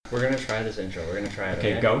We're gonna try this intro. We're gonna try it.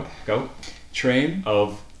 Okay, go. Train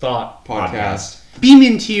of Thought Podcast. Beam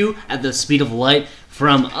into you at the speed of light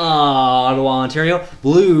from Ottawa, Ontario,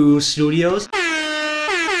 Blue Studios.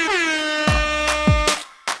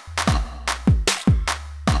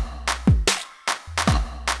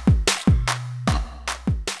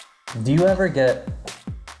 Do you ever get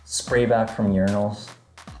spray back from urinals?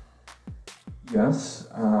 Yes.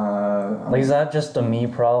 Like, is that just a me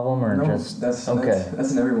problem or no, just... that's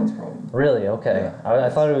everyone's problem. Really? Okay. Yeah. I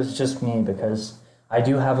thought it was just me because I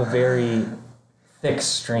do have a very thick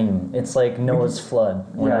stream. It's like Noah's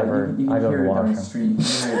flood whenever you I go to hear the it down washroom. the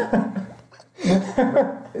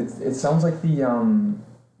street. It sounds like the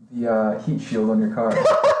heat shield on your car.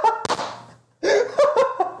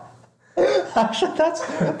 Actually,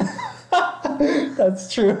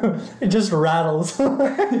 that's true. It just rattles.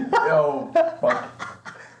 Yo, fuck.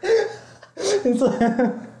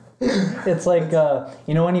 It's like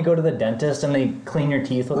you know when you go to the dentist and they clean your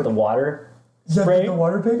teeth with the water spray. The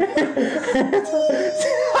water pig?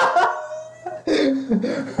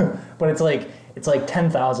 But it's like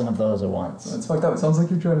 10,000 of those at once. That's fucked up. It sounds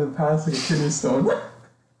like you're trying to pass like a kidney stone.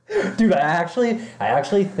 Dude, I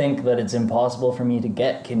actually think that it's impossible for me to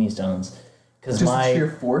get kidney stones because Just the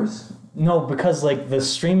sheer force? No, because like the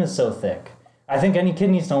stream is so thick. I think any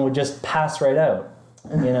kidney stone would just pass right out.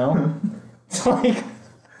 You know? It's like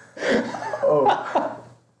Oh.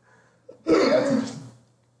 That's interesting.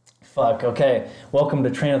 fuck. Okay. Welcome to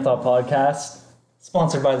Train of Thought Podcast,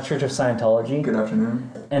 sponsored by the Church of Scientology. Good afternoon.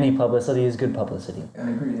 Any publicity is good publicity. I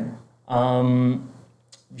agree, yeah.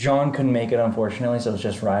 John couldn't make it, unfortunately, so it's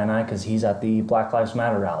just Ryan and I, because he's at the Black Lives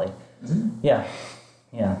Matter rally. Yeah.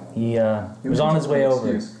 He was on his way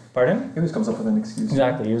over. Excuse. Pardon? He always comes up with an excuse.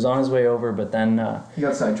 Exactly. He was on his way over, but then He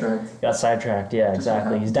got sidetracked. Yeah,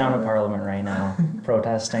 exactly. He's down at Parliament right now,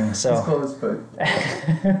 protesting. So He's close, but...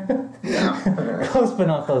 yeah. close, but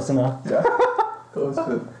not close enough. Yeah. Close,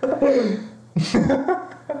 but...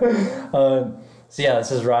 So yeah,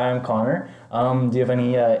 this is Ryan. I'm Connor. Do you have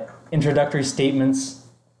any introductory statements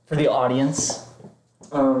for the audience?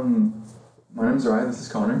 My name's Ryan, this is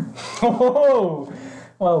Connor. Oh,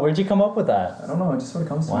 well, where'd you come up with that? I don't know, it just sort of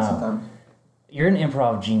comes to me sometimes. You're an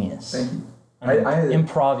improv genius. Thank you.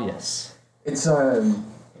 Improvious. It's a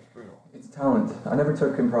talent. I never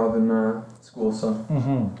took improv in school, so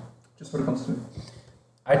just what it comes to.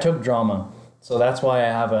 I took drama, so that's why I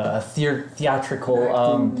have a theatrical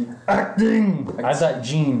acting. I have that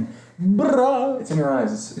gene. It's in your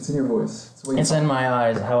eyes. It's in your voice. It's in my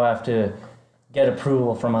eyes how I have to get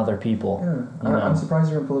approval from other people. Yeah, I'm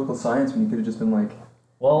surprised you're in political science when you could have just been like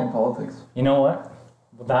in politics. You know what?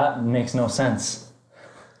 That makes no sense.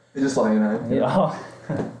 They just lie in it. Yeah. Oh.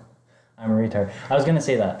 I'm a retard. I was gonna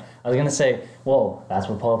say that. I was gonna say, whoa, that's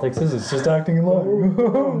what politics is. It's just acting and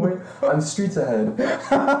lying. Wait, I'm streets ahead.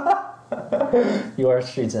 You are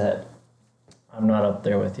streets ahead. I'm not up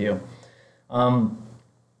there with you. You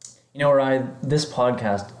know, Ryan, this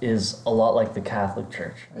podcast is a lot like the Catholic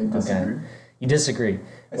Church. I disagree. Okay? You disagree.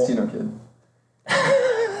 I see no kid.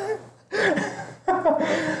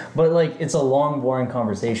 But like, it's a long, boring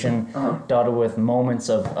conversation, dotted with moments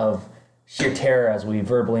of sheer terror as we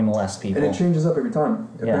verbally molest people. And it changes up every time.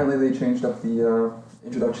 Yeah. Apparently they changed up the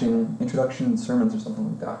introduction sermons or something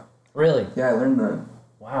like that. Really? Yeah, I learned that.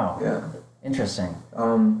 Wow. Yeah. Interesting.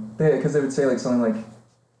 Because they would say like something like,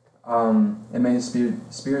 and may his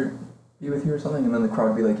spirit be with you or something, and then the crowd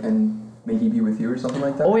would be like, and may he be with you or something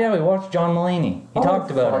like that. Oh yeah, we watched John Mulaney. He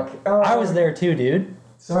talked about it. I was there too, dude.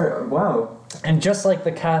 Sorry, wow. And just like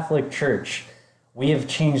the Catholic Church, we have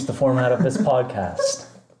changed the format of this podcast.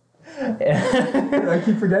 I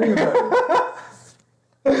keep forgetting about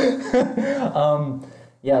it.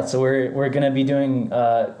 Yeah, so we're gonna be doing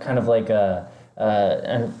kind of like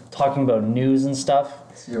talking about news and stuff.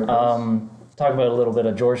 Talk about a little bit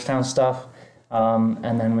of Georgetown stuff,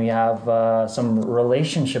 and then we have some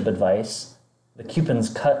relationship advice, the Cupid's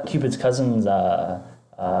cousin's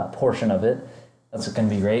portion of it. That's going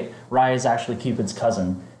to be great. Rye is actually Cupid's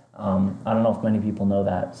cousin. I don't know if many people know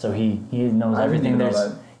that. So he knows everything there's.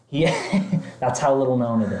 That's how little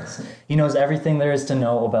known it is. He knows everything there is to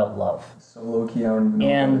know about love. So low key, I don't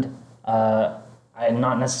even know. And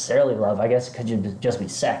not necessarily love. I guess it could just be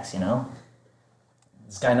sex. You know.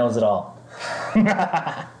 This guy knows it all.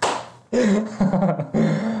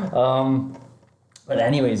 But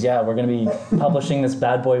anyways, yeah, we're gonna be publishing this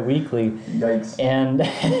bad boy weekly. Yikes. And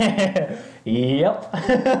yep.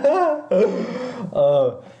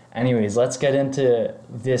 Anyways, let's get into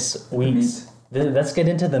this week's. Let's get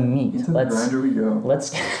into the meat. Into the grinder we go.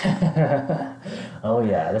 Let's. Oh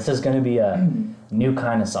yeah, this is gonna be a new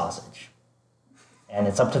kind of sausage. and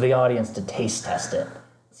it's up to the audience to taste test it,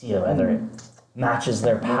 see whether it matches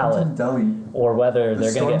their palate, Deli. or whether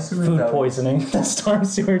they're gonna get Storm Sewer food Deli. poisoning. The Storm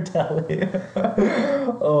Sewer Deli.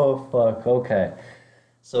 Oh fuck. Okay.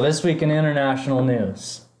 So this week in international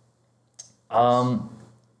news,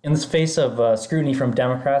 in the face of scrutiny from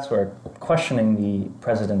Democrats who are questioning the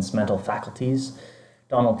president's mental faculties,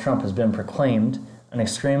 Donald Trump has been proclaimed an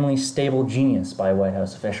extremely stable genius by a White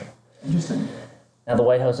House official. Interesting. Now, the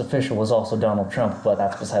White House official was also Donald Trump, but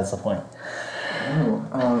that's besides the point. Oh,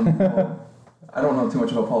 well, I don't know too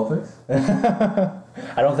much about politics.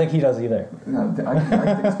 I don't think he does either. No, I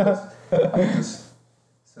think it's best. I can just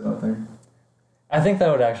sit out there. I think that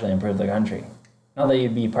would actually improve the country. Not that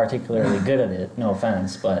you'd be particularly good at it, no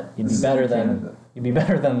offense, but you'd be better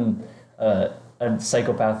than a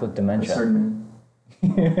psychopath with A dementia. certain man.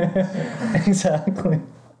 Exactly.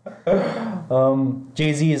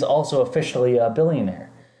 Jay-Z is also officially a billionaire.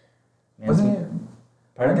 Wasn't he?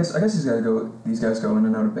 Pardon? I guess these guys go in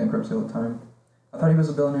and out of bankruptcy all the time. I thought he was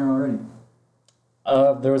a billionaire already.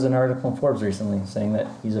 There was an article in Forbes recently saying that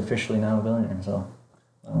he's officially now a billionaire, so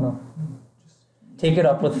I don't know. Take it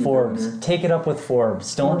up with Forbes. Take it up with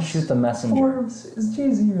Forbes. Don't shoot the messenger. Forbes, is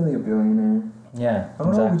Jay-Z really a billionaire? Yeah, I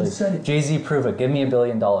don't know, we exactly. just said it. Jay-Z, prove it. Give me $1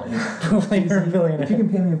 billion. Prove that you're a billionaire. If you can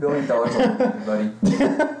pay me $1 billion, I'll take it, buddy.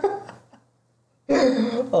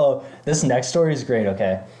 Oh, this next story is great,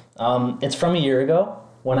 okay. It's from a year ago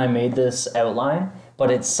when I made this outline,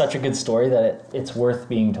 but it's such a good story that it's worth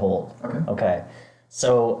being told. Okay.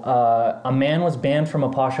 So, a man was banned from a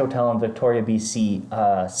posh hotel in Victoria,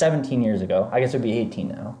 BC, 17 years ago. I guess it would be 18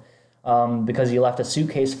 now. Because he left a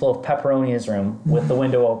suitcase full of pepperoni in his room with the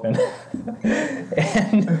window open.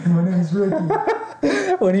 And My name is Ricky.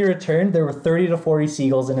 when he returned, there were 30 to 40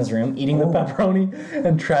 seagulls in his room eating the pepperoni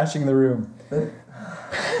and trashing the room. They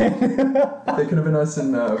could have been us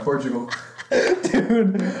in Portugal.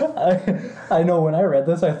 Dude, I know when I read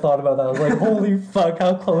this, I thought about that. I was like, holy fuck,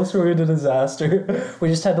 how close were we to disaster? We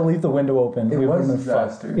just had to leave the window open. It We was a would've been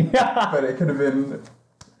fucked. disaster. Yeah. But it could have been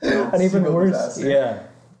An even seagull worse. disaster. Yeah.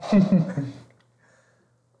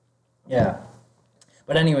 Yeah.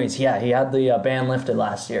 But anyways, yeah, he had the ban lifted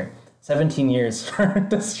last year. 17 years for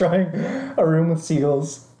destroying a room with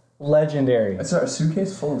seagulls. Legendary. It's a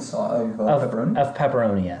suitcase full of pepperoni? Of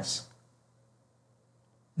pepperoni, yes.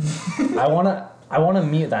 I wanna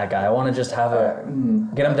meet that guy. I wanna just have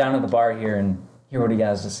get him down at the bar here and hear what he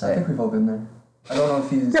has to I say. think we've all been there. I don't know if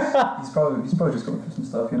he's probably just going through some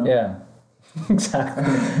stuff, you know? Yeah. Exactly.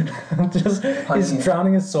 He's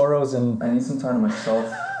drowning his sorrows in I need some time to myself.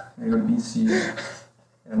 I'm gonna go to BC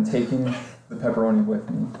and I'm taking the pepperoni with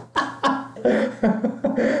me.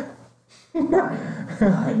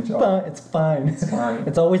 Fine, John. it's fine. It's fine.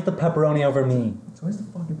 It's always the pepperoni over me. It's always the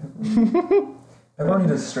fucking pepperoni. Pepperoni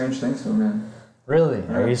does strange things to a man. Really?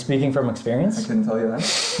 Yeah. Are you speaking from I experience? couldn't tell you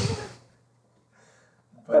that.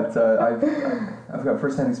 But I've got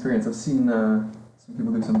first-hand experience. I've seen some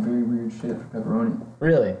people do some very weird shit for pepperoni.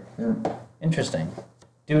 Really? Yeah. Interesting.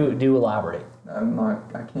 Do elaborate.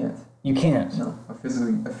 I can't. You can't. No, I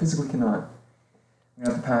physically cannot. I'm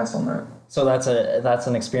gonna have to pass on that. So that's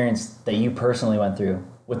an experience that you personally went through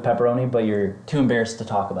with pepperoni, but you're too embarrassed to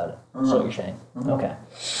talk about it. That's what you're saying. Okay.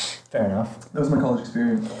 Fair enough. That was my college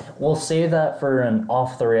experience. We'll save that for an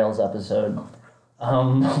off the rails episode.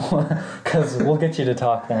 Because we'll get you to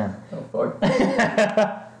talk then. Oh fuck.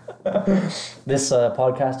 This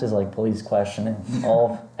podcast is like police questioning.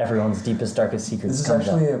 All of everyone's deepest, darkest secrets. This is comes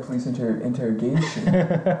actually up. a police interrogation.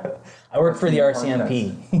 I work for the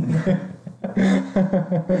RCMP.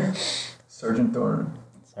 Sergeant Doran.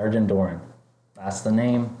 Sergeant Doran. That's the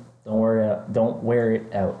name. Don't wear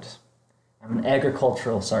it out. I'm an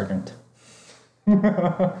agricultural sergeant.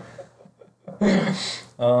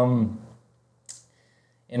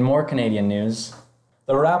 In more Canadian news,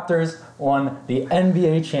 the Raptors won the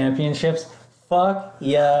NBA championships. Fuck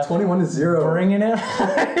yeah. 21-0. Bringing it.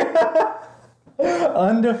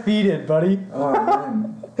 Undefeated, buddy. Oh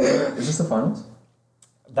man. Is this the finals?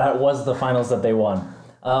 That was the finals that they won.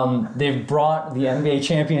 They've brought the NBA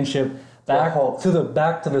championship back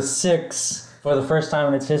to the six for the first time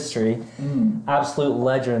in its history. Absolute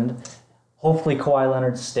legend. Hopefully Kawhi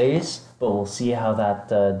Leonard stays, but we'll see how that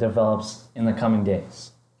develops in the coming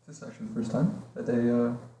days. Is this actually the first time that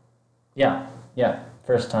they Yeah.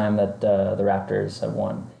 First time that the Raptors have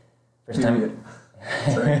won. First period.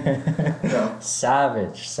 time. Sorry. No.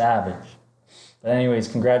 Savage. But anyways,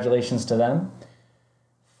 congratulations to them.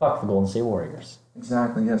 Fuck the Golden State Warriors.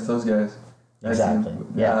 Exactly, yes, those guys. Exactly.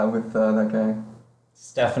 Yeah, with that guy.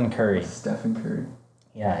 Stephen Curry. Stephen Curry.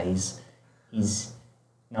 Yeah, he's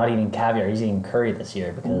not eating caviar. He's eating curry this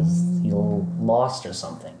year because he lost or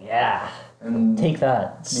something. Yeah. And Take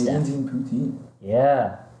that, Canadians Steph. eating poutine.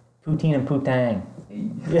 Yeah. Poutine and poutang. Hey.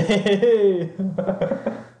 Yay!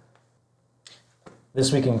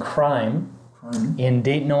 This week in crime, Crime. in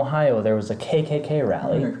Dayton, Ohio, there was a KKK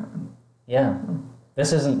rally. Yeah.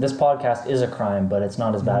 This podcast is a crime, but it's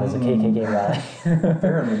not as bad as a KKK rally.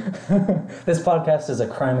 Apparently. This podcast is a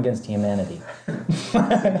crime against humanity.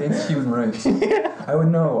 Against human rights. I would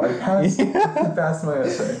know. I passed my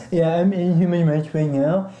essay. Yeah, I'm in human rights right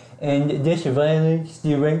now, and this violates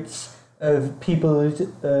the rights of people's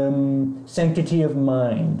sanctity of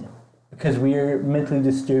mind. Because we're mentally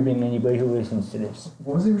disturbing anybody who listens to this.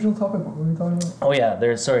 What was the original topic? What were we talking about? Oh yeah,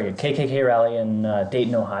 there's a KKK rally in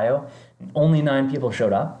Dayton, Ohio. Only 9 people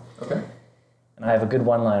showed up. Okay. And I have a good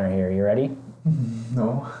one-liner here. You ready?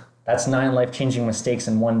 No. That's 9 life-changing mistakes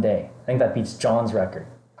in one day. I think that beats John's record.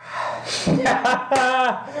 Woo!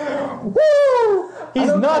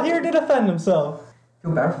 He's not here to defend himself. I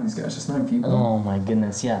feel bad for these guys. Just 9 people. Oh my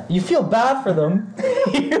goodness, yeah. You feel bad for them.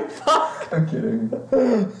 You fuck. I'm kidding.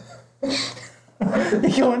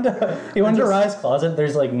 You went to Rye's closet.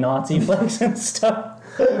 There's like Nazi flags and stuff.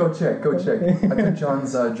 Go check. I took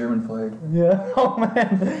John's German flag. Yeah. Oh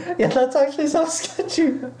man. Yeah, that's actually so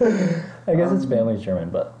sketchy. I guess it's family's German,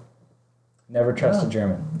 but never trust a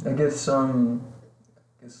German. I guess the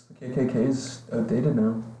KKK is outdated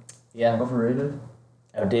now. Yeah. Overrated.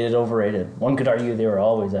 Outdated, overrated. One could argue they were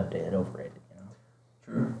always outdated, overrated. You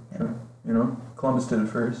know. True. You know, Columbus did it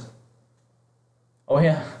first. Oh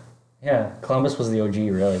yeah. Yeah. Columbus was the OG,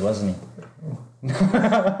 really, wasn't he?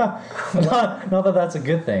 not that that's a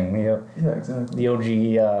good thing. Yeah, exactly. The OG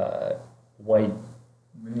white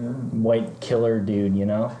killer dude, you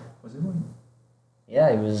know? Was he one? Yeah,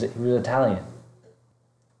 he was Italian.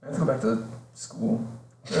 I have to go back to school.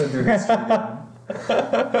 I gotta do history again.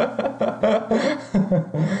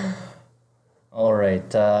 All right.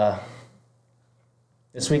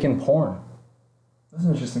 This week in porn. That's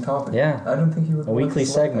an interesting topic. Yeah. I don't think you would. A weekly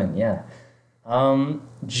segment, yeah. I'm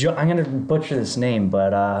going to butcher this name,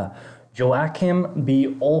 but Joachim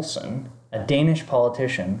B. Olsen, a Danish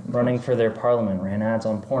politician running for their parliament, ran ads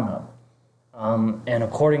on Pornhub. And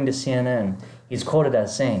according to CNN, he's quoted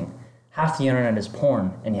as saying, "Half the internet is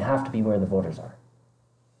porn, and you have to be where the voters are."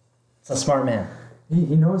 It's a smart man.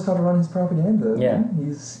 He knows how to run his propaganda. Yeah.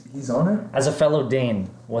 Man. He's on it. As a fellow Dane,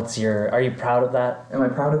 are you proud of that? Am I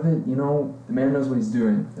proud of it? You know, the man knows what he's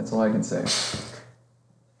doing. That's all I can say.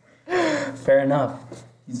 Fair enough.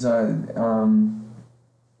 He's he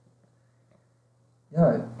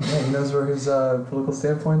knows where his political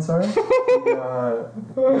standpoints are. He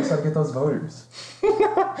knows how to get those voters.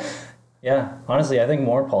 Yeah, honestly, I think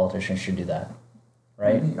more politicians should do that,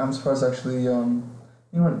 right? Maybe, I'm surprised actually. You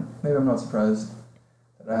know what? Maybe I'm not surprised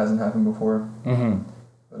that hasn't happened before. Mm-hmm.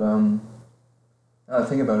 But now that I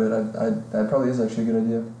think about it, that probably is actually a good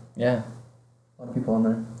idea. Yeah. A lot of people on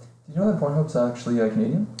there. Did you know that Pornhub's actually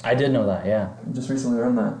Canadian? I did know that, yeah. Just recently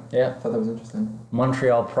learned that. Yeah. I thought that was interesting.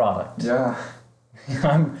 Montreal product. Yeah.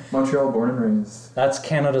 Montreal, born and raised. That's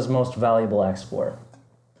Canada's most valuable export,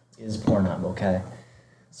 is Pornhub, okay?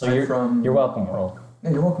 So you're welcome, world.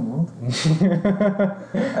 Yeah, you're welcome, world. I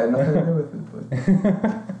had nothing to do with it,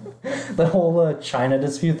 but... The whole China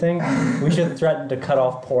dispute thing, we should threaten to cut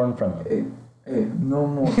off porn from them. Hey, no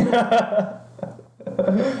more.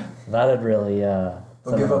 That'd really...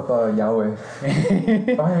 They'll give up Yahweh.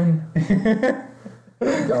 Fine.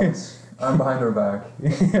 Guys, I'm behind our back.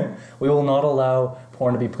 We will not allow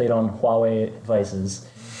porn to be played on Huawei devices.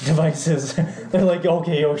 They're like,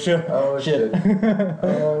 okay, oh shit. Oh shit.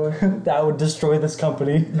 Oh shit. That would destroy this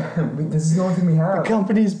company. This is the only thing we have. The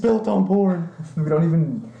company's built on porn. We don't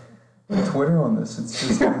even put Twitter on this. It's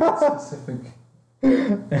just a specific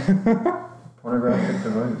pornographic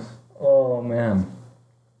device. Oh man.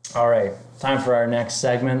 Alright, time for our next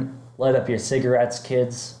segment. Light up your cigarettes,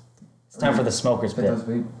 kids. It's time for the smoker's pit.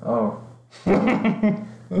 Oh.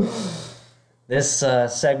 This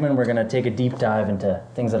segment, we're going to take a deep dive into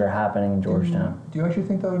things that are happening in Georgetown. Do you actually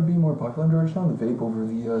think that would be more popular in Georgetown, the vape over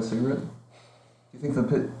the cigarette? Do you think the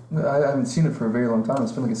pit... I haven't seen it for a very long time.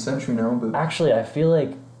 It's been like a century now, but... Actually, I feel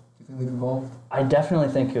like... Do you think they've evolved? I definitely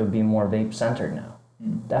think it would be more vape-centered now.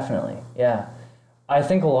 Definitely, yeah. I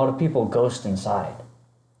think a lot of people ghost inside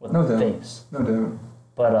with vapes. No doubt.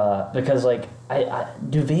 But, because, like,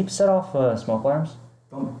 do vapes set off smoke alarms?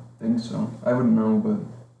 Don't think so. I wouldn't know, but...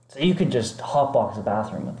 So you could just hotbox a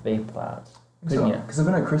bathroom with vape clouds, couldn't you? Because I've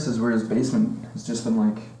been at Chris's where his basement has just been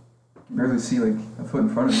like, you can barely see like a foot in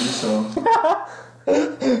front of you, so...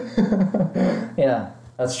 Yeah,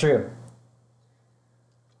 that's true.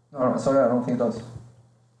 No, sorry, I don't think it does.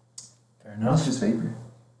 Fair enough. It's just vapor.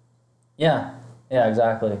 Yeah,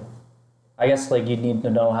 exactly. I guess like you'd need to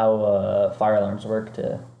know how fire alarms work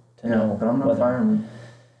to know. But I'm not a fireman.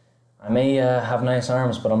 I may have nice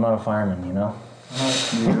arms, but I'm not a fireman, you know?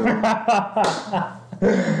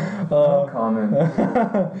 No comment.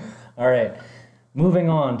 All right, moving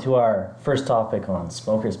on to our first topic on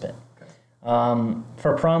Smoker's Pit.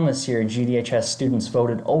 For prom this year, GDHS students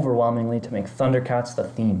voted overwhelmingly to make Thundercats the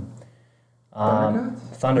theme.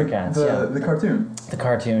 Thundercats, The cartoon? The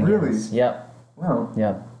cartoon, Really? yes. Yep. Wow.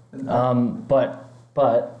 Yep.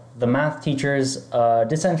 But the math teachers,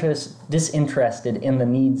 disinterested in the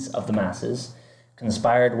needs of the masses,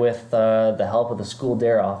 conspired with the help of the school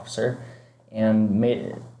dare officer and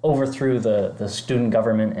overthrew the student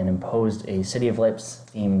government and imposed a City of Lights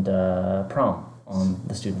themed prom on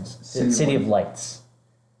the students. City of Lights.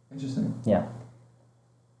 Interesting. Yeah.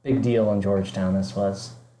 Big deal in Georgetown, this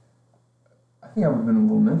was. I think I would have been a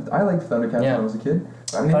little miffed. I liked Thundercats when I was a kid.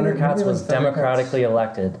 Thundercats was democratically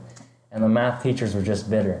elected, and the math teachers were just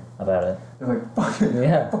bitter about it. They're like, fuck it.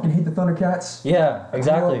 Yeah. I fucking hate the Thundercats. Yeah,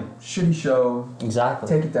 exactly. Shitty show. Exactly.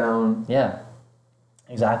 Take it down. Yeah.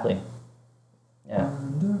 Exactly. Yeah.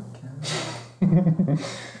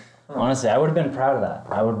 Honestly, I would have been proud of that.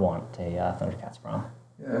 I would want a Thundercats prom.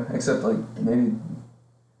 Yeah, except like maybe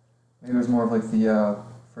it was more of like the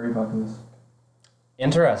furry populace.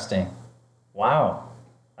 Interesting. Wow.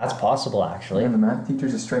 That's possible, actually. And the math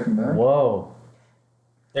teachers are striking back. Whoa.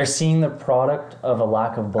 They're seeing the product of a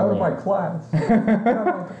lack of bullying. Out of my class. Get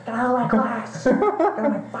out of my class. Get out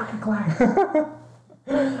of my fucking class.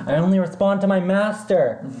 I only respond to my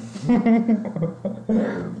master.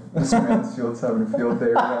 Mr. Mansfield's having a field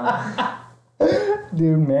day right now.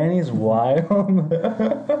 Dude, Manny's wild.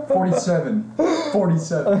 47.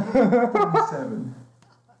 47. 47.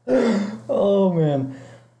 Oh, man.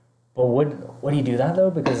 But would he do that, though?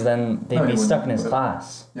 Because then they'd be stuck in his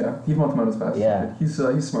class. Yeah, he'd want them out as fast. Yeah. He's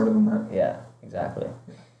smarter than that. Yeah, exactly.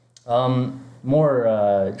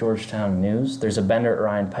 More Georgetown news. There's a bender at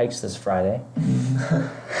Ryan Pikes this Friday.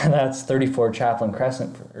 That's 34 Chaplain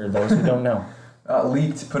Crescent, for those who don't know.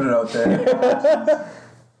 Leaked, put it out there.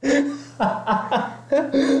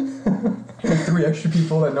 3 extra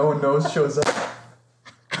people that no one knows shows up.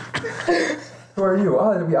 Who are you?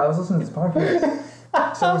 Oh, I was listening to this podcast.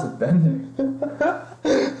 So was it bender.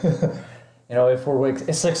 You know, if we're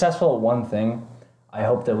successful at one thing, I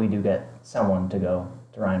hope that we do get someone to go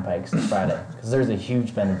to Ryan Pikes this Friday, because there's a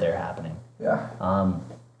huge bender there happening. Yeah.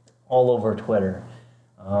 All over Twitter,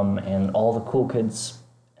 and all the cool kids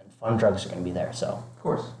and fun drugs are going to be there. So, Of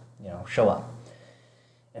course. you know, show up.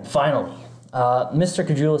 And finally, Mr.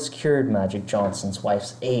 Kajulis cured Magic Johnson's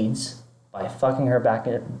wife's AIDS by fucking her back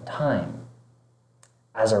in time.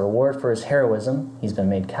 As a reward for his heroism, he's been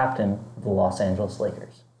made captain of the Los Angeles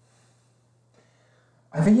Lakers.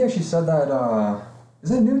 I think he actually said that, is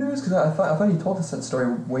that new news? Because I thought he told us that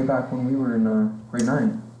story way back when we were in grade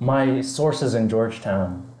 9. My sources in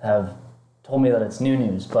Georgetown have told me that it's new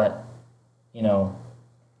news, but, you know,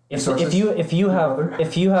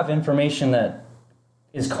 if you have information that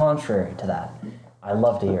is contrary to that, I'd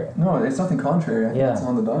love to hear it. No, it's nothing contrary. I think it's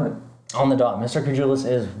on the dot. On the dot. Mr. Kajulis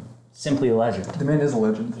is simply a legend. The man is a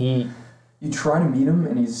legend. You try to meet him,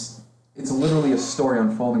 and it's literally a story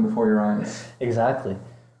unfolding before your eyes. Exactly.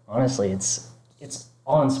 Honestly, it's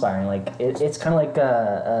awe-inspiring. Like it's kind of like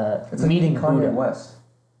It's meeting like Kanye Buddha. West.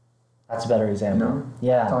 That's a better example. You know?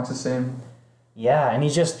 Yeah. Talks the same. Yeah, and he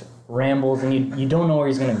just rambles, and you don't know where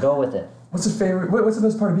he's gonna go with it. What's the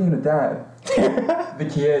best part of being a dad? The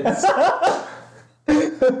kids.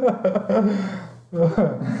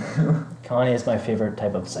 Kanye is my favorite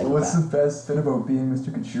type of psychopath. What's the best thing about being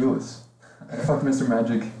Mr. Kachulis? I fucked Mr.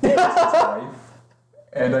 Magic, his wife,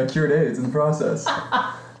 and I cured AIDS in the process.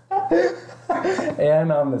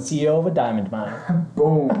 And I'm the CEO of a diamond mine.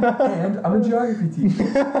 Boom. And I'm a geography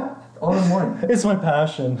teacher. All in one. It's my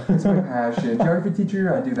passion. It's my passion. Geography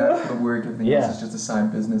teacher, I do that for the work. Everything else is just a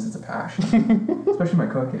side business. It's a passion. Especially my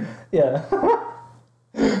cooking. Yeah.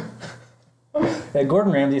 Yeah,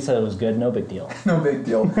 Gordon Ramsay said it was good. No big deal. No big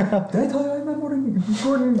deal. Did I tell you I met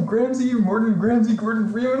Gordon Ramsay,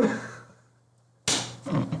 Gordon Freeman?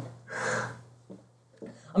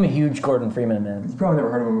 I'm a huge Gordon Freeman man. You've probably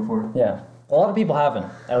never heard of him before. Yeah. A lot of people haven't,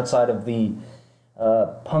 outside of the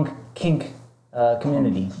punk kink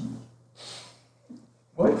community.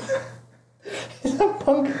 What? He's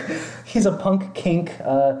a punk kink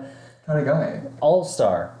kind of guy.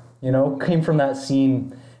 all-star. You know, came from that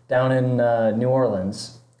scene down in New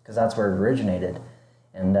Orleans, because that's where it originated.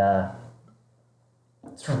 And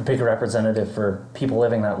it's a big representative for people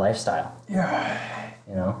living that lifestyle. Yeah.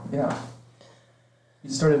 You know? Yeah. He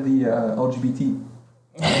started the LGBT.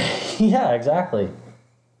 Yeah, exactly.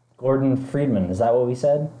 Gordon Friedman, is that what we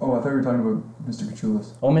said? Oh, I thought we were talking about Mr.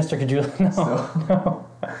 Kachulis. Oh, Mr. Kajula. No, Still.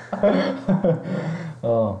 no.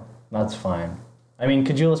 Oh, that's fine. I mean,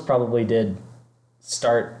 Kajulis probably did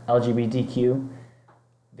start LGBTQ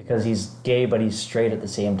because he's gay, but he's straight at the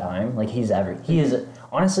same time. Like, he is,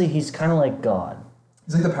 honestly, he's kind of like God.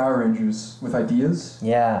 He's like the Power Rangers with ideas.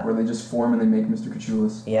 Yeah. Where they just form and they make Mr.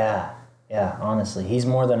 Kachulis. Yeah. Yeah, honestly. He's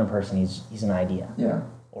more than a person. He's an idea. Yeah.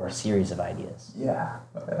 Or a series of ideas. Yeah.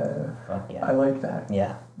 Fuck yeah. I like that.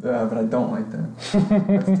 Yeah. But I don't like that.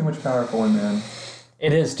 That's too much power for one man.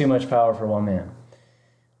 It is too much power for one man.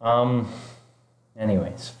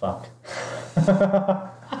 Anyways, fuck.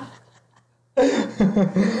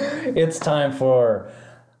 It's time for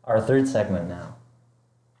our third segment now.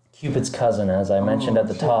 Cupid's cousin, as I mentioned at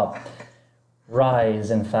the top. Rye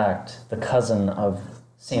is, in fact, the cousin of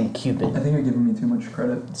Saint Cupid. I think you're giving me too much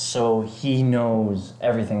credit. So he knows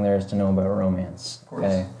everything there is to know about romance. Of course.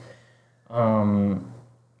 Okay.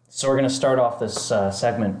 So we're going to start off this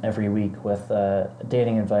segment every week with a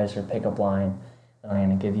dating advice or pickup line that I'm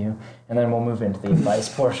going to give you, and then we'll move into the advice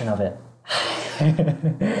portion of it.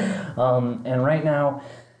 And right now,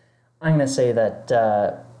 I'm going to say that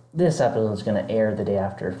this episode is going to air the day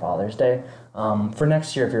after Father's Day. For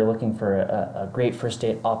next year, if you're looking for a great first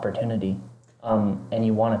date opportunity, and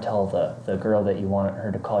you want to tell the girl that you want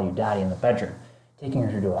her to call you daddy in the bedroom, taking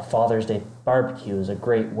her to a Father's Day barbecue is a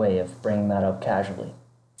great way of bringing that up casually.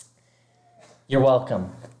 You're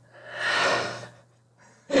welcome.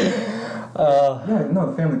 Yeah, no,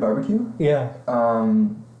 the family barbecue. Yeah.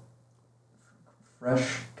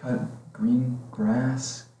 Fresh cut green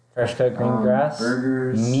grass. Fresh cut green grass.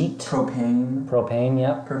 Burgers. Meat. Propane. Propane,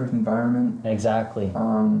 yep. Perfect environment. Exactly.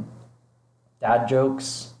 Dad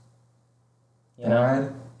jokes. You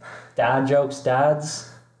know? Dad jokes, dads.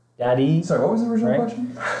 Daddy. Sorry, what was the original Right?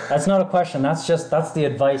 question? That's not a question. That's the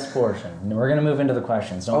advice portion. And we're gonna move into the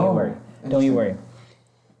questions. Don't you worry. Don't you worry.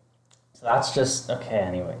 So that's just okay.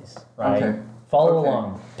 Anyways, right? Okay. Follow Okay.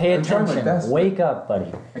 along. Pay I'm trying my attention. best, Wake up,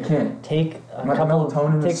 buddy. I can't. Take a My couple.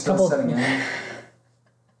 melatonin Take is a still couple. setting in.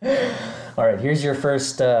 All right. Here's your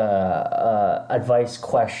first advice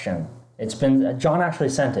question. It's been John actually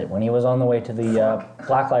sent it when he was on the way to the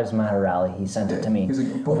Black Lives Matter rally. He sent it to me. He's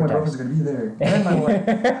like, both over my text. brothers are gonna be there. And my wife.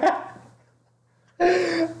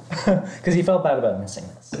 Because he felt bad about missing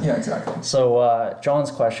this. Yeah, exactly. So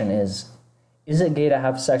John's question is it gay to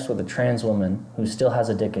have sex with a trans woman who still has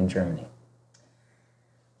a dick in Germany?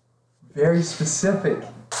 Very specific.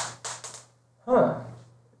 Huh.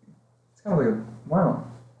 It's kind of like wow.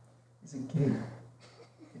 Is it gay? Is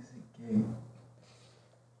it gay?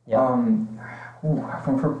 Yeah.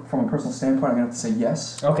 From a personal standpoint, I'm gonna have to say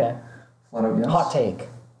yes. Okay. Flat out yes. Hot take.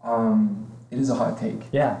 It is a hot take.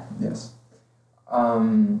 Yeah. Yes. But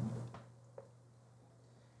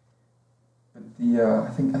I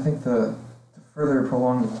think the to further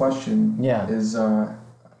prolong the question is how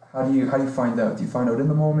do you find out? Do you find out in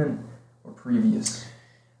the moment or previous?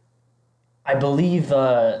 I believe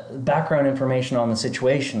background information on the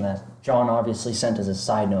situation that John obviously sent as a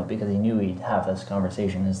side note because he knew we'd have this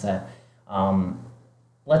conversation is that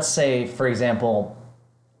let's say, for example,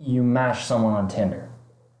 you match someone on Tinder.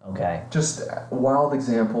 Okay. Just a wild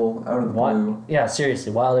example out of the blue. Yeah,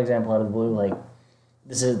 seriously, wild example out of the blue. Like,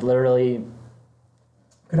 this is literally.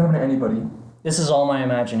 Could happen to anybody. This is all my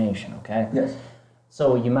imagination, okay? Yes.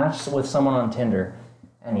 So you match with someone on Tinder,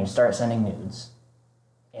 and you start sending nudes,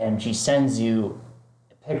 and she sends you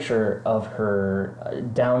a picture of her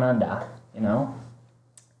down under, you know,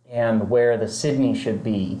 and where the Sydney should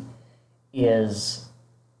be is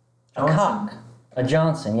a cock, a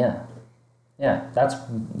Johnson, yeah. Yeah, that's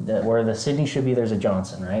where the Sydney should be. There's a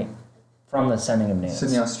Johnson, right? From the sending of nudes.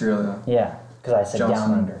 Sydney, Australia. Yeah, because I said Johnson.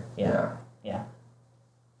 down under. Yeah.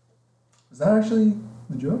 Was that actually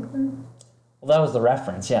the joke there? Well, that was the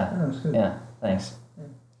reference. Yeah. Yeah, that's good. Yeah. Thanks.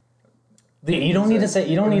 You don't need to say.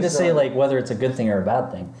 You don't need to say like whether it's a good thing or a bad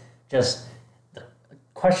thing. Just the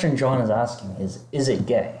question John is asking is it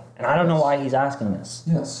gay? And I don't know why he's asking this.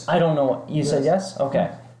 Yes. I don't know. You said yes. Okay.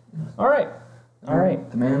 All right. All right.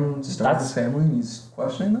 The man started his family and he's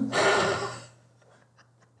questioning this?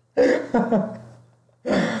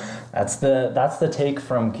 That's the take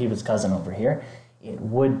from Cuba's cousin over here. It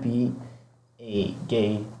would be a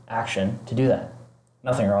gay action to do that.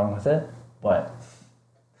 Nothing wrong with it, but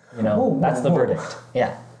you know, that's the verdict.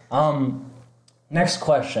 Yeah. Next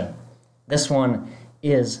question. This one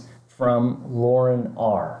is from Lauren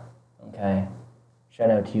R. Okay.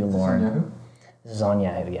 Shout out to you, Lauren. Yahoo? This is on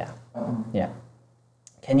Yahoo, yeah. Uh-oh. Yeah.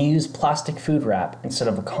 Can you use plastic food wrap instead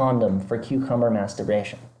of a condom for cucumber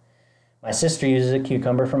masturbation? My sister uses a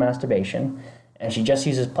cucumber for masturbation, and she just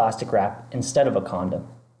uses plastic wrap instead of a condom.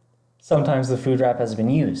 Sometimes the food wrap has been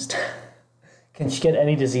used. Can she get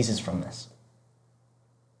any diseases from this?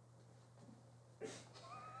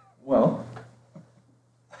 Well,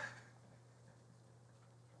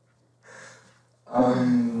 I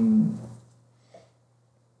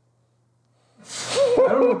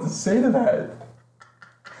don't know what to say to that.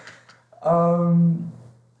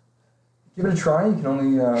 Give it a try. You can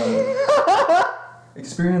only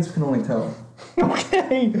experience can only tell.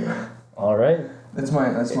 Okay. All right. That's my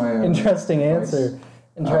Interesting advice. answer.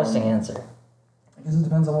 Interesting answer. I guess it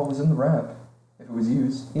depends on what was in the wrap. If it was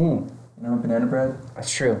used, you know, banana bread,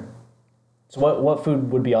 That's true. So what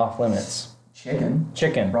food would be off limits? chicken,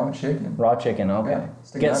 Chicken. raw chicken, Raw chicken, okay. Yeah,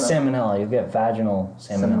 stick Get that up. salmonella. You get vaginal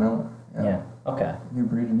salmonella. Yeah. Okay. New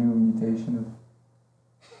breed, a new mutation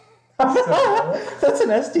That's an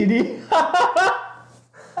STD.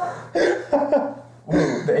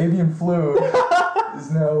 Whoa, the avian flu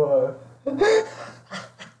is now,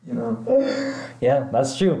 you know. Yeah,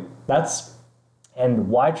 that's true. And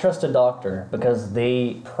why trust a doctor? Because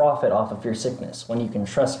they profit off of your sickness when you can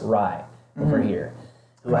trust Rye over here,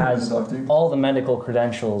 who has Doctor. all the medical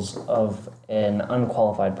credentials of an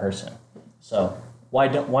unqualified person. So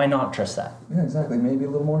why not trust that? Yeah, exactly. Maybe a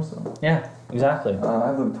little more so. Yeah, exactly.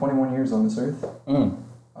 I've lived 21 years on this earth.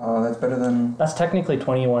 That's better than, That's technically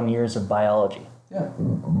 21 years of biology. yeah,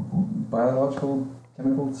 biological,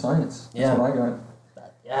 chemical science. That's Yeah. what I got.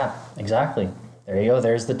 Yeah, exactly. There you go.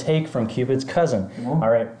 There's the take from Cupid's cousin. Mhm. All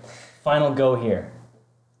right, final go here.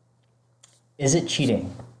 Is it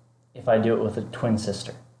cheating if I do it with a twin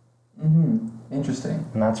sister? Interesting.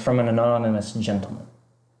 And that's from an anonymous gentleman.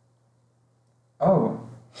 Oh.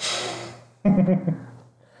 From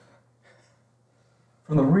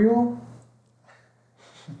the real?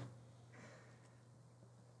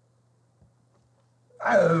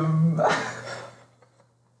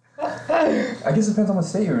 I guess it depends on what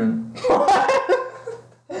state you're in.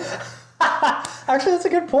 Actually, that's a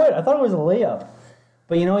good point. I thought it was a layup.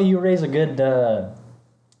 But you know what? You raise a good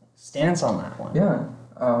stance on that one. Yeah.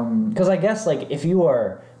 Because I guess, like, if you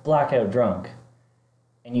are blackout drunk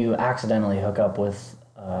and you accidentally hook up with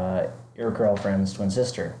your girlfriend's twin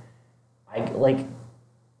sister,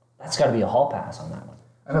 that's got to be a hall pass on that one.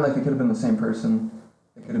 I mean, like, it could have been the same person.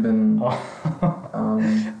 It could have been...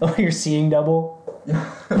 Oh, you're seeing double?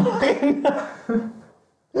 Yeah.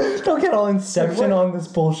 Don't get all Inception Wait, what? on this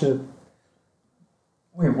bullshit.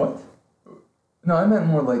 Wait, what? No, I meant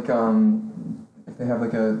more like, if they have,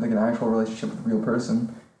 like, an actual relationship with a real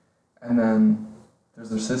person, and then there's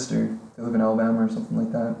their sister, they live in Alabama or something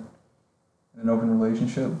like that, in an open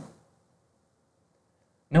relationship.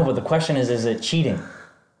 No, but the question is it cheating?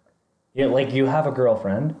 You have a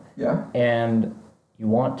girlfriend, Yeah. and you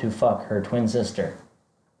want to fuck her twin sister.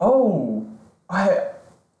 Oh!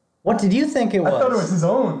 What did you think it was? I thought it was his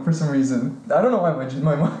own for some reason. I don't know why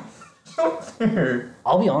my mind jumped there.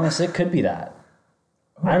 I'll be honest, it could be that.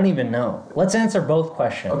 I don't even know. Let's answer both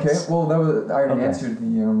questions. Okay, well, I already Okay. answered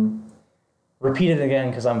the, Repeat it again,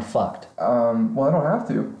 because I'm fucked. well, I don't have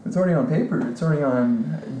to. It's already on paper. It's already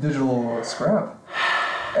on digital scrap.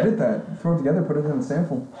 Edit that. Throw it together, put it in the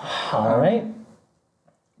sample. All right.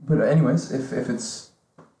 But anyways, if it's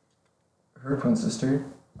her twin sister,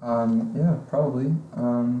 yeah, probably.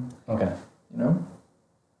 Okay. You know?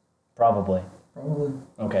 Probably. Probably.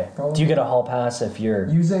 Okay. Probably. Do you get a hall pass if you're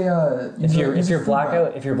Use a, use if a you're food blackout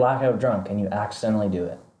wrap. if you're blackout drunk and you accidentally do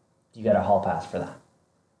it? Do you get a hall pass for that?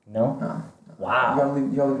 No? No. Wow. You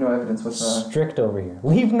gotta leave no evidence with, Strict over here.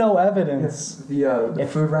 Leave no evidence. yes, the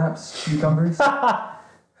food wraps, cucumbers.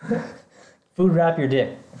 Food wrap your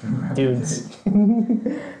dick, dudes.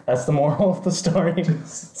 That's the moral of the story.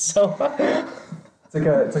 So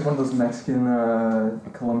It's like one of those Mexican,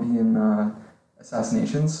 Colombian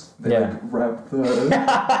assassinations. They Yeah. like wrap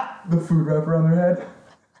the food wrap around their head.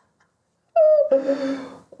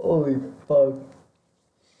 holy fuck.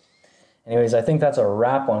 Anyways, I think that's a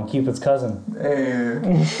wrap on Cupid's cousin. Hey,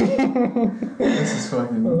 this is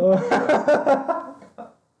fucking.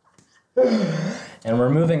 And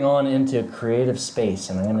we're moving on into creative space,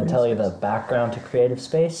 and I'm going to tell you the background to creative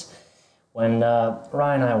space. When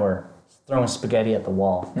Ryan and I were throwing spaghetti at the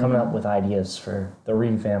wall, coming up with ideas for the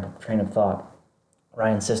revamped train of thought,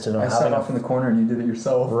 Ryan insisted on I sat having off in the corner and you did it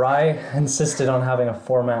yourself. Ryan insisted on having a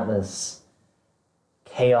formatless,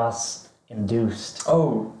 chaos-induced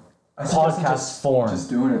Oh, I suggested podcast form just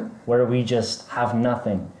doing it. where we just have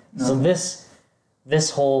nothing. No. So this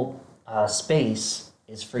whole space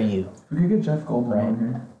is for you. We could get Jeff Goldblum Right. on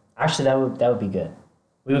here. Actually, that would be good.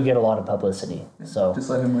 we would get a lot of publicity. So Just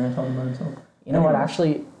let him rant on by himself. you know what?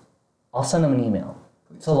 Actually, I'll send him an email.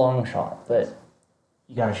 It's a long shot, but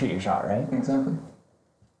you gotta shoot your shot, right? Exactly.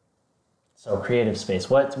 So creative space.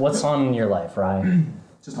 What's on in your life, Ryan?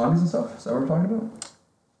 Just hobbies and stuff? Is that what we're talking about?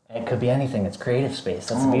 It could be anything. It's creative space.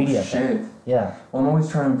 That's the beauty of it. Yeah. Well, I'm always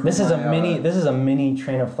trying to improve This is a mini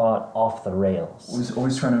train of thought off the rails.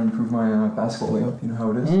 Always trying to improve my basketball layup. You know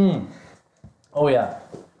how it is? Oh yeah.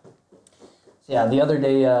 So, yeah, the other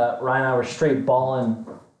day, Ryan and I were straight balling.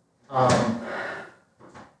 Ryan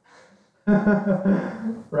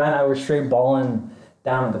and I were straight balling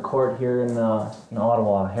down at the court here in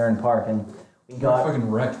Ottawa, Heron Park, and we got fucking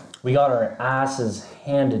wrecked. We got our asses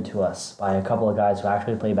handed to us by a couple of guys who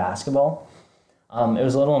actually play basketball. It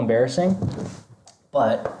was a little embarrassing,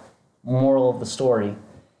 but moral of the story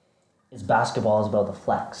is basketball is about the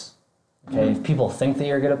flex. Okay, if people think that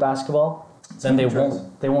you're good at basketball, then they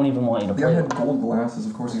won't even want you to The play. guy had gold glasses.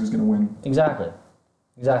 Of course, he was gonna win. Exactly.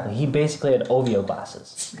 He basically had OVO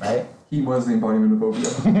glasses, right? He was the embodiment of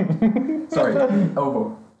OVO. Sorry,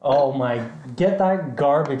 OVO. Oh my! Get that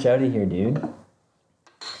garbage out of here, dude.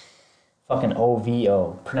 Fucking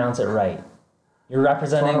OVO. Pronounce it right. You're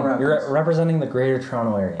representing the greater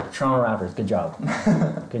Toronto area. Toronto Raptors. Good job.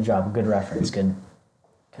 Good job. Good reference. Good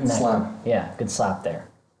slap. Yeah, good slap there.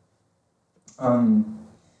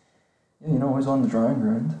 Yeah, always on the drawing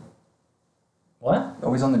grind. What?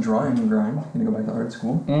 Always on the drawing grind. Gonna go back to art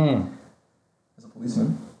school. As a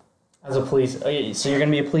policeman. As a police, so you're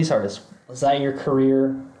gonna be a police artist. Was that your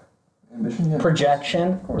career Ambition? Yeah.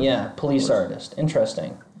 projection? Of course. Yeah, police artist.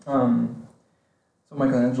 Interesting. So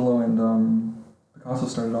Michelangelo and Picasso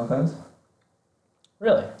started off as?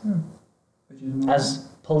 Really? Yeah. As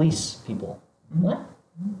police people. What?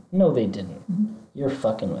 No, they didn't. You're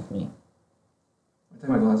fucking with me. I take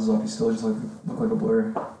my glasses off, you still just look like a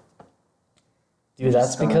blur. Dude,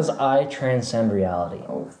 that's because I transcend reality.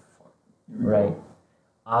 Oh, fuck. Right.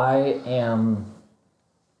 I am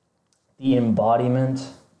the embodiment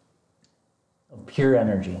of pure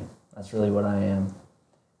energy. That's really what I am.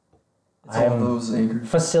 I am those acres.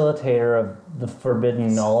 Facilitator of the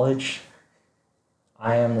forbidden knowledge.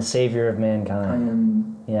 I am the savior of I mankind.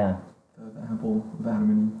 am Yeah. the apple of Adam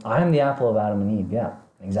and Eve. I am the apple of Adam and Eve. Yeah,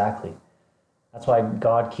 exactly. That's why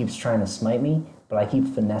God keeps trying to smite me, but I keep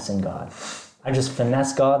finessing God. I just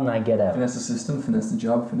finesse God and I get out. Finesse the system, finesse the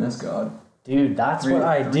job, finesse God. Dude, that's what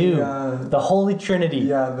I do. The Holy Trinity.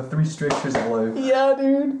 Yeah, the three strictures of life. Yeah,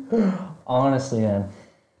 dude. Honestly, man.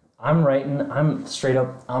 I'm writing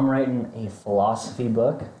a philosophy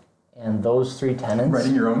book, and those 3 tenets.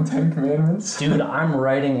 Writing your own 10 commandments? Dude, I'm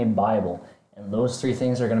writing a Bible, and those 3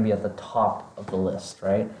 things are going to be at the top of the list,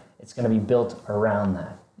 right? It's going to be built around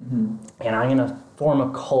that. And I'm going to form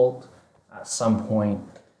a cult at some point,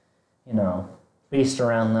 based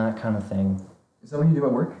around that kind of thing. Is that what you do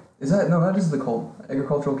at work? That is the cult.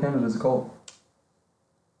 Agricultural Canada is a cult.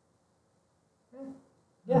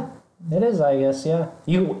 Yeah, it is, I guess, yeah.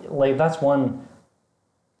 That's one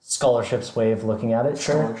scholarship's way of looking at it,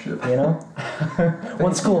 sure. Scholarship.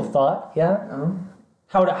 One school of thought, yeah.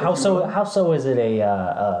 How so is it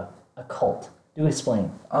a cult? Do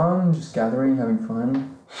explain. Just gathering, having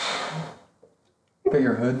fun. Get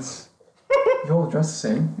your hoods. You all dress the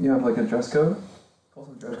same. You have like a dress code.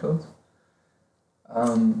 Also dress codes.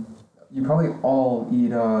 You probably all eat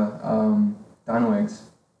dino eggs.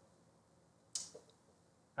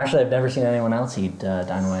 Actually, I've never seen anyone else eat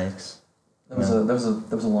dino eggs. That was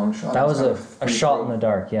a long shot. That was a shot in the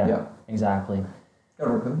dark. Yeah. Exactly.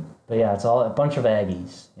 Gotta work with it. But yeah, it's all a bunch of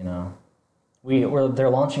Aggies. They're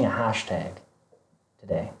launching a hashtag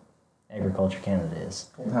today. Agriculture Canada is.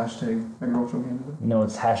 Called hashtag Agricultural Canada. No,